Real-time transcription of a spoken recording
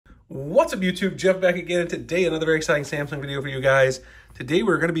What's up YouTube, Jeff back again, and today another very exciting Samsung video for you guys. Today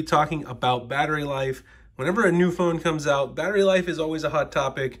we're going to be talking about battery life. Whenever a new phone comes out, battery life is always a hot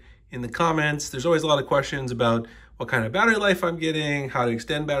topic in the comments. There's always a lot of questions about what kind of battery life I'm getting, how to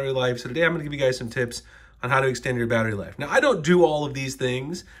extend battery life. So today I'm going to give you guys some tips on how to extend your battery life. Now I don't do all of these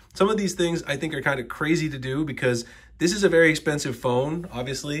things. Some of these things I think are kind of crazy to do because this is a very expensive phone,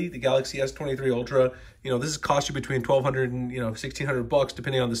 obviously, the Galaxy S23 Ultra. This is cost you between $1,200 and $1,600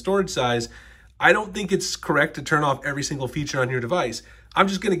 depending on the storage size. I don't think it's correct to turn off every single feature on your device. I'm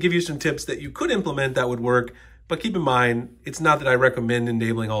just going to give you some tips that you could implement that would work, but keep in mind, it's not that I recommend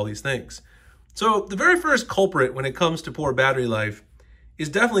enabling all these things. So the very first culprit when it comes to poor battery life is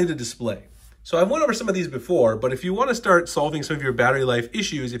definitely the display. So I've went over some of these before, but if you want to start solving some of your battery life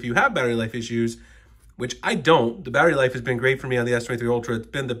issues, if you have battery life issues, which I don't, the battery life has been great for me on the S23 Ultra. It's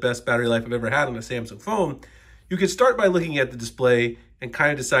been the best battery life I've ever had on a Samsung phone. You could start by looking at the display and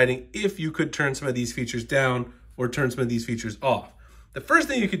kind of deciding if you could turn some of these features down or turn some of these features off. The first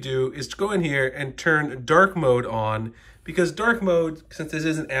thing you could do is to go in here and turn dark mode on, because dark mode, since this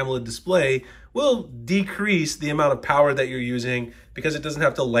is an AMOLED display, will decrease the amount of power that you're using because it doesn't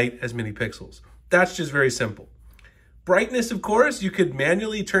have to light as many pixels. That's just very simple. Brightness, of course, you could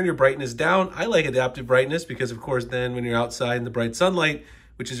manually turn your brightness down. I like adaptive brightness because, of course, then when you're outside in the bright sunlight,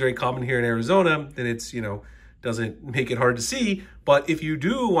 which is very common here in Arizona, then it's, doesn't make it hard to see. But if you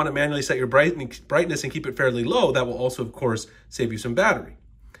do want to manually set your brightness and keep it fairly low, that will also, of course, save you some battery.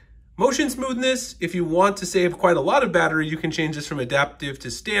 Motion smoothness, if you want to save quite a lot of battery, you can change this from adaptive to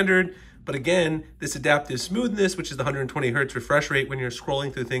standard. But again, this adaptive smoothness, which is the 120 hertz refresh rate when you're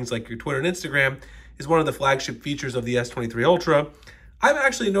scrolling through things like your Twitter and Instagram, is one of the flagship features of the S23 Ultra. I've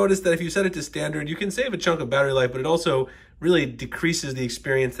actually noticed that if you set it to standard, you can save a chunk of battery life, but it also really decreases the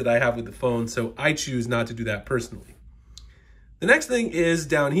experience that I have with the phone, so I choose not to do that personally. The next thing is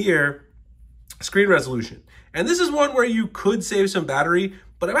down here, screen resolution. And this is one where you could save some battery,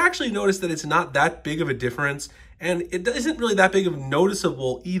 but I've actually noticed that it's not that big of a difference, and it isn't really that big of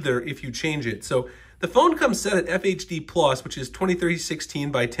noticeable either if you change it. So the phone comes set at FHD+, which is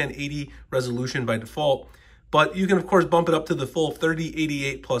 2316 by 1080 resolution by default, but you can of course bump it up to the full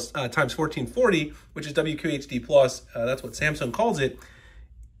 3088 plus times 1440, which is WQHD+, that's what Samsung calls it.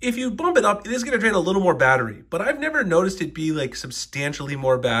 If you bump it up, it is going to drain a little more battery, but I've never noticed it be like substantially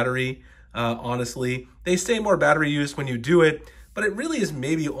more battery, honestly. They say more battery use when you do it, but it really is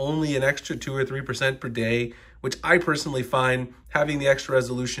maybe only an extra 2 or 3% per day, which I personally find having the extra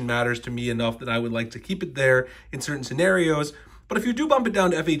resolution matters to me enough that I would like to keep it there in certain scenarios. But if you do bump it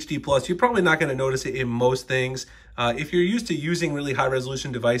down to FHD+, you're probably not going to notice it in most things. If you're used to using really high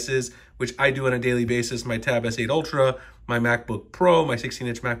resolution devices, which I do on a daily basis, my Tab S8 Ultra, my MacBook Pro, my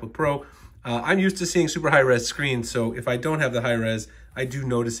 16-inch MacBook Pro, I'm used to seeing super high-res screens. So if I don't have the high-res, I do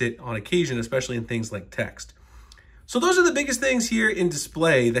notice it on occasion, especially in things like text. So those are the biggest things here in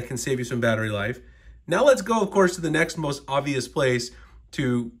display that can save you some battery life. Now let's go, of course, to the next most obvious place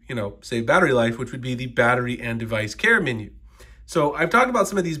to, save battery life, which would be the battery and device care menu. So I've talked about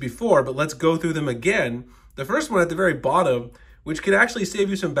some of these before, but let's go through them again. The first one at the very bottom, which could actually save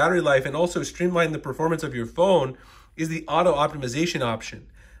you some battery life and also streamline the performance of your phone, is the auto optimization option.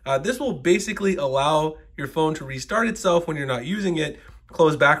 This will basically allow your phone to restart itself when you're not using it,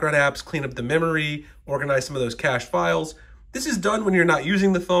 close background apps, clean up the memory, organize some of those cache files. This is done when you're not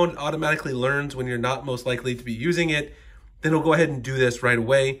using the phone. It automatically learns when you're not most likely to be using it. Then it'll go ahead and do this right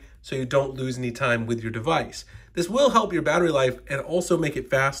away so you don't lose any time with your device. This will help your battery life and also make it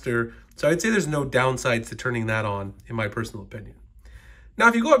faster. So I'd say there's no downsides to turning that on, in my personal opinion. Now,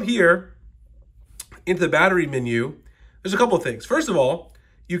 if you go up here into the battery menu, there's a couple of things. First of all,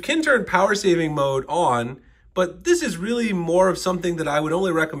 you can turn power saving mode on, but this is really more of something that I would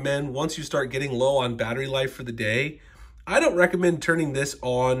only recommend once you start getting low on battery life for the day. I don't recommend turning this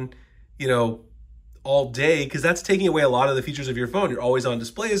on, all day, because that's taking away a lot of the features of your phone. Your always on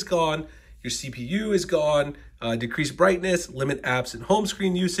display is gone, your CPU is gone, decreased brightness, limit apps and home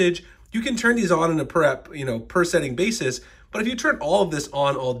screen usage. You can turn these on a per app, per setting basis, but if you turn all of this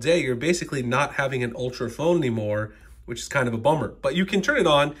on all day, you're basically not having an ultra phone anymore, which is kind of a bummer. But you can turn it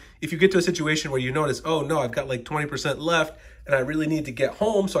on if you get to a situation where you notice, oh no, I've got like 20% left and I really need to get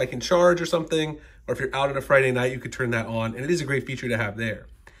home so I can charge or something. Or if you're out on a Friday night, you could turn that on, and it is a great feature to have there.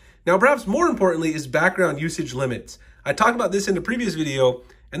 Now, perhaps more importantly is background usage limits. I talked about this in a previous video,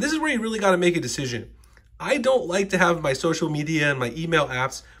 and this is where you really got to make a decision. I don't like to have my social media and my email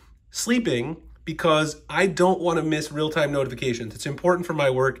apps sleeping because I don't want to miss real-time notifications. It's important for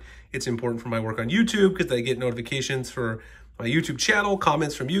my work. It's important for my work on YouTube because I get notifications for my YouTube channel,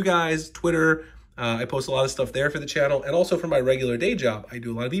 comments from you guys, Twitter, I post a lot of stuff there for the channel, and also for my regular day job, I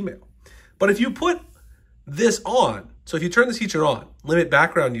do a lot of email. But if you put this on, so if you turn this feature on, limit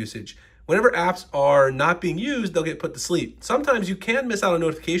background usage, whenever apps are not being used, they'll get put to sleep. Sometimes you can miss out on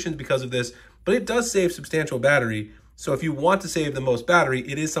notifications because of this, but it does save substantial battery. So if you want to save the most battery,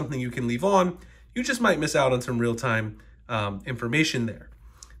 it is something you can leave on. You just might miss out on some real-time information there.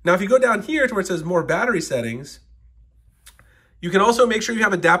 Now, if you go down here to where it says more battery settings, you can also make sure you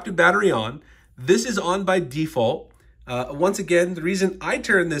have adaptive battery on. This is on by default. Once again, the reason I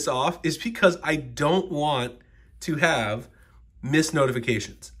turn this off is because I don't want to have missed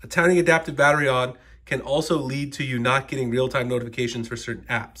notifications. Turning adaptive battery on can also lead to you not getting real-time notifications for certain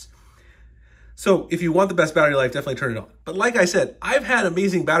apps. So if you want the best battery life, definitely turn it on. But like I said, I've had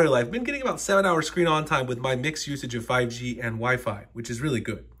amazing battery life. I've been getting about 7 hours screen on time with my mixed usage of 5G and Wi-Fi, which is really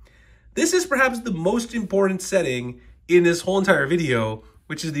good. This is perhaps the most important setting in this whole entire video,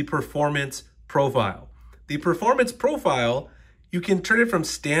 which is the performance profile. The performance profile, you can turn it from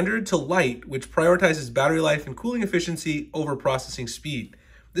standard to light, which prioritizes battery life and cooling efficiency over processing speed.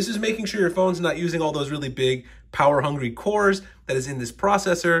 This is making sure your phone's not using all those really big power-hungry cores that is in this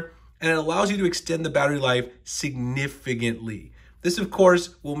processor, and it allows you to extend the battery life significantly. This, of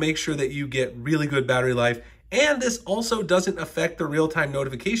course, will make sure that you get really good battery life, and this also doesn't affect the real-time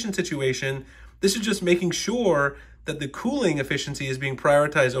notification situation. This is just making sure that the cooling efficiency is being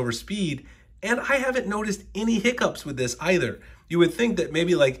prioritized over speed, and I haven't noticed any hiccups with this either. You would think that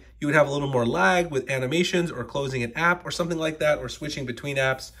maybe like you would have a little more lag with animations or closing an app or something like that, or switching between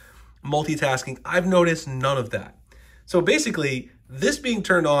apps, multitasking. I've noticed none of that. So basically, this being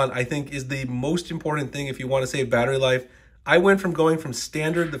turned on, I think, is the most important thing if you want to save battery life. I went from going from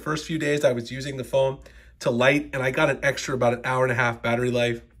standard the first few days I was using the phone to light, and I got an extra about an hour and a half battery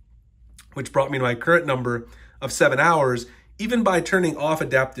life, which brought me to my current number of 7 hours, even by turning off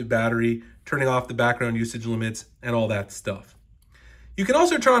adaptive battery, turning off the background usage limits, and all that stuff. You can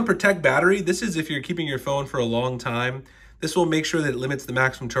also turn on protect battery. This is if you're keeping your phone for a long time. This will make sure that it limits the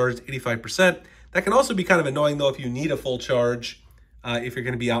maximum charge to 85%. That can also be kind of annoying though if you need a full charge. If you're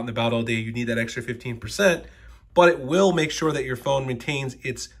going to be out and about all day, you need that extra 15%, but it will make sure that your phone maintains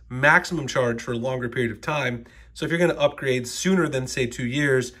its maximum charge for a longer period of time. So if you're going to upgrade sooner than say 2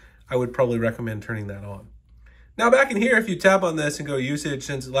 years, I would probably recommend turning that on. Now back in here, if you tap on this and go usage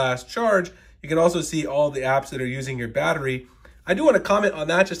since last charge, you can also see all the apps that are using your battery. I do want to comment on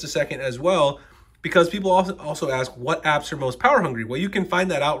that just a second as well, because people also ask what apps are most power hungry. Well, you can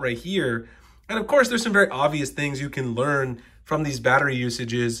find that out right here. And of course, there's some very obvious things you can learn from these battery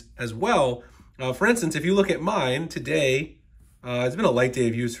usages as well. For instance, if you look at mine today, it's been a light day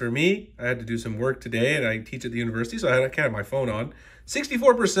of use for me. I had to do some work today and I teach at the university, so I can't have my phone on.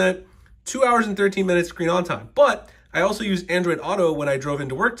 64%, 2 hours and 13 minutes screen on time. But I also used Android Auto when I drove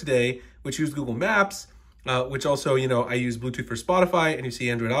into work today, which used Google Maps, which also, I use Bluetooth for Spotify, and you see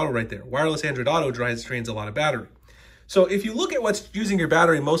Android Auto right there. Wireless Android Auto drains a lot of battery. So if you look at what's using your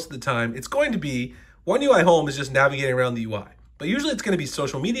battery most of the time, it's going to be One UI Home is just navigating around the UI. But usually it's going to be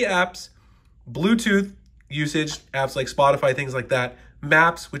social media apps, Bluetooth usage, apps like Spotify, things like that,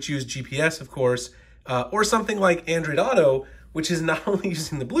 Maps, which use GPS, of course, or something like Android Auto, which is not only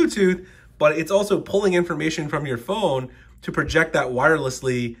using the Bluetooth, but it's also pulling information from your phone to project that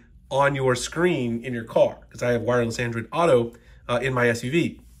wirelessly on your screen in your car, because I have wireless Android Auto in my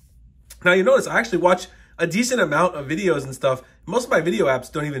SUV. Now you notice I actually watch a decent amount of videos and stuff. Most of my video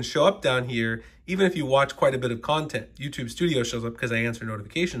apps don't even show up down here, even if you watch quite a bit of content. YouTube Studio shows up because I answer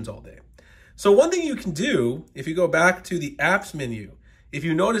notifications all day. So one thing you can do, if you go back to the apps menu, if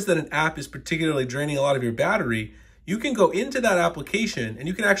you notice that an app is particularly draining a lot of your battery, you can go into that application and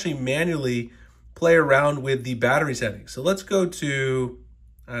you can actually manually play around with the battery settings. So let's go to,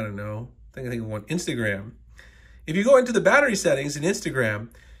 I don't know, I think of one, Instagram. If you go into the battery settings in Instagram,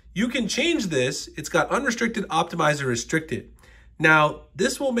 you can change this. It's got unrestricted, optimizer, restricted. Now,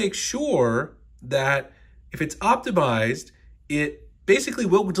 this will make sure that if it's optimized, it basically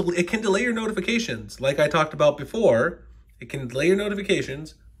it can delay your notifications. Like I talked about before, it can delay your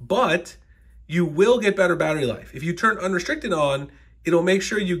notifications, but you will get better battery life. If you turn unrestricted on, it'll make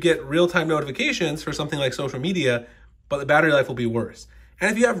sure you get real-time notifications for something like social media, but the battery life will be worse. And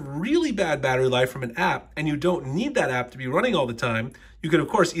if you have really bad battery life from an app and you don't need that app to be running all the time, you can of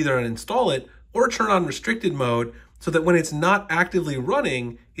course either uninstall it or turn on restricted mode so that when it's not actively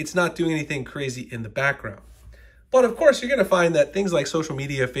running, it's not doing anything crazy in the background. But of course, you're gonna find that things like social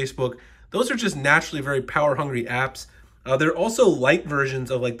media, Facebook, those are just naturally very power hungry apps. There are also light versions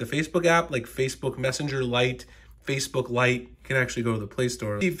of like the Facebook app, like Facebook Messenger Lite, Facebook Lite. You can actually go to the Play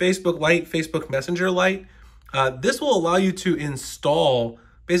Store. The Facebook Lite, Facebook Messenger Lite, this will allow you to install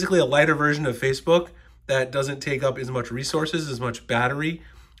basically a lighter version of Facebook that doesn't take up as much resources, as much battery.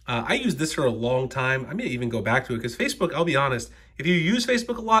 I used this for a long time. I may even go back to it because Facebook, I'll be honest, if you use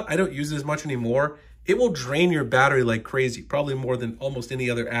Facebook a lot, I don't use it as much anymore. It will drain your battery like crazy, probably more than almost any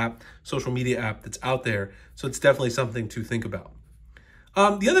other app, social media app that's out there. So it's definitely something to think about.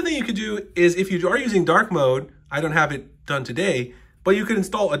 The other thing you could do is if you are using dark mode, I don't have it done today, but you could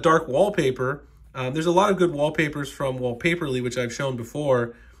install a dark wallpaper. There's a lot of good wallpapers from Wallpaperly, which I've shown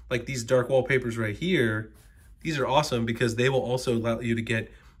before, like these dark wallpapers right here. These are awesome because they will also allow you to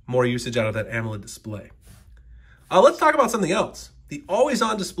get more usage out of that AMOLED display. Let's talk about something else, the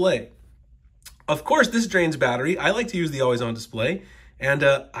always-on display. Of course, this drains battery. I like to use the always-on display, and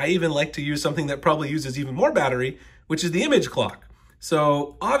I even like to use something that probably uses even more battery, which is the image clock.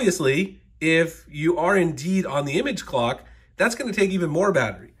 So obviously, if you are indeed on the image clock, that's going to take even more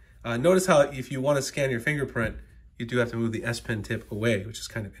battery. Notice how if you want to scan your fingerprint, you do have to move the S Pen tip away, which is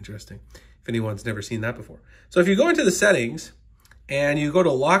kind of interesting if anyone's never seen that before. So if you go into the settings and you go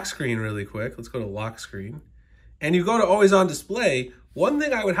to lock screen really quick, let's go to lock screen, and you go to always on display, one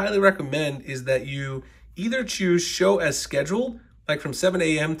thing I would highly recommend is that you either choose show as scheduled, like from 7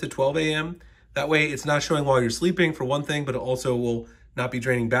 a.m. to 12 a.m. That way it's not showing while you're sleeping for one thing, but it also will not be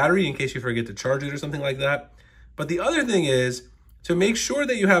draining battery in case you forget to charge it or something like that. But the other thing is to make sure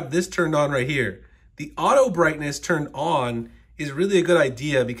that you have this turned on right here. The auto brightness turned on is really a good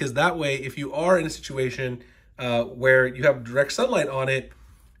idea because that way if you are in a situation where you have direct sunlight on it,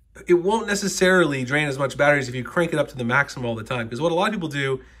 it won't necessarily drain as much batteries if you crank it up to the maximum all the time. Because what a lot of people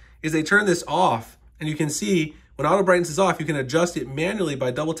do is they turn this off, and you can see when auto brightness is off, you can adjust it manually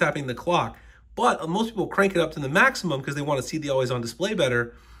by double tapping the clock. But most people crank it up to the maximum because they want to see the always on display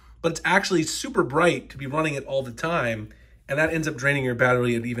better. But it's actually super bright to be running it all the time, and that ends up draining your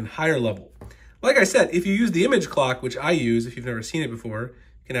battery at an even higher level. Like I said, if you use the image clock, which I use, if you've never seen it before,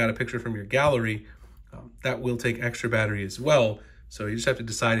 you can add a picture from your gallery. That will take extra battery as well. So you just have to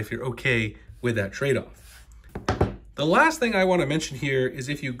decide if you're okay with that trade-off. The last thing I want to mention here is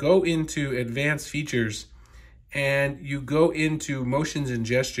if you go into advanced features and you go into motions and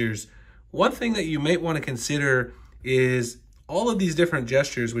gestures, one thing that you might want to consider is all of these different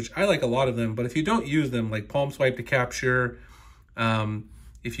gestures, which I like a lot of them, but if you don't use them, like palm swipe to capture,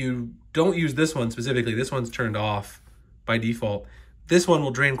 if you don't use this one specifically, this one's turned off by default. This one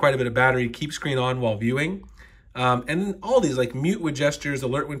will drain quite a bit of battery, keep screen on while viewing. And then all these like mute with gestures,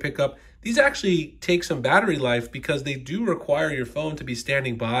 alert when pickup, these actually take some battery life because they do require your phone to be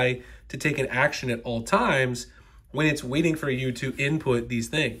standing by to take an action at all times when it's waiting for you to input these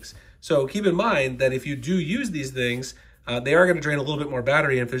things. So keep in mind that if you do use these things, they are going to drain a little bit more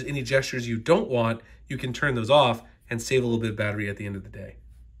battery. And if there's any gestures you don't want, you can turn those off and save a little bit of battery at the end of the day.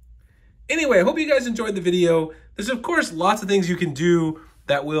 Anyway, I hope you guys enjoyed the video. There's of course lots of things you can do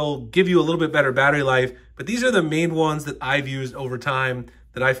that will give you a little bit better battery life, but these are the main ones that I've used over time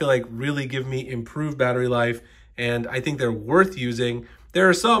that I feel like really give me improved battery life, and I think they're worth using. There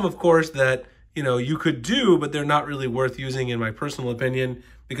are some, of course, that you could do, but they're not really worth using in my personal opinion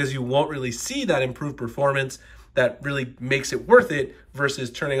because you won't really see that improved performance that really makes it worth it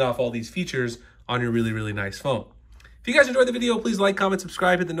versus turning off all these features on your really, really nice phone. If you guys enjoyed the video, please like, comment,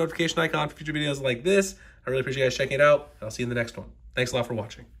 subscribe, hit the notification icon for future videos like this. I really appreciate you guys checking it out, and I'll see you in the next one. Thanks a lot for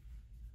watching.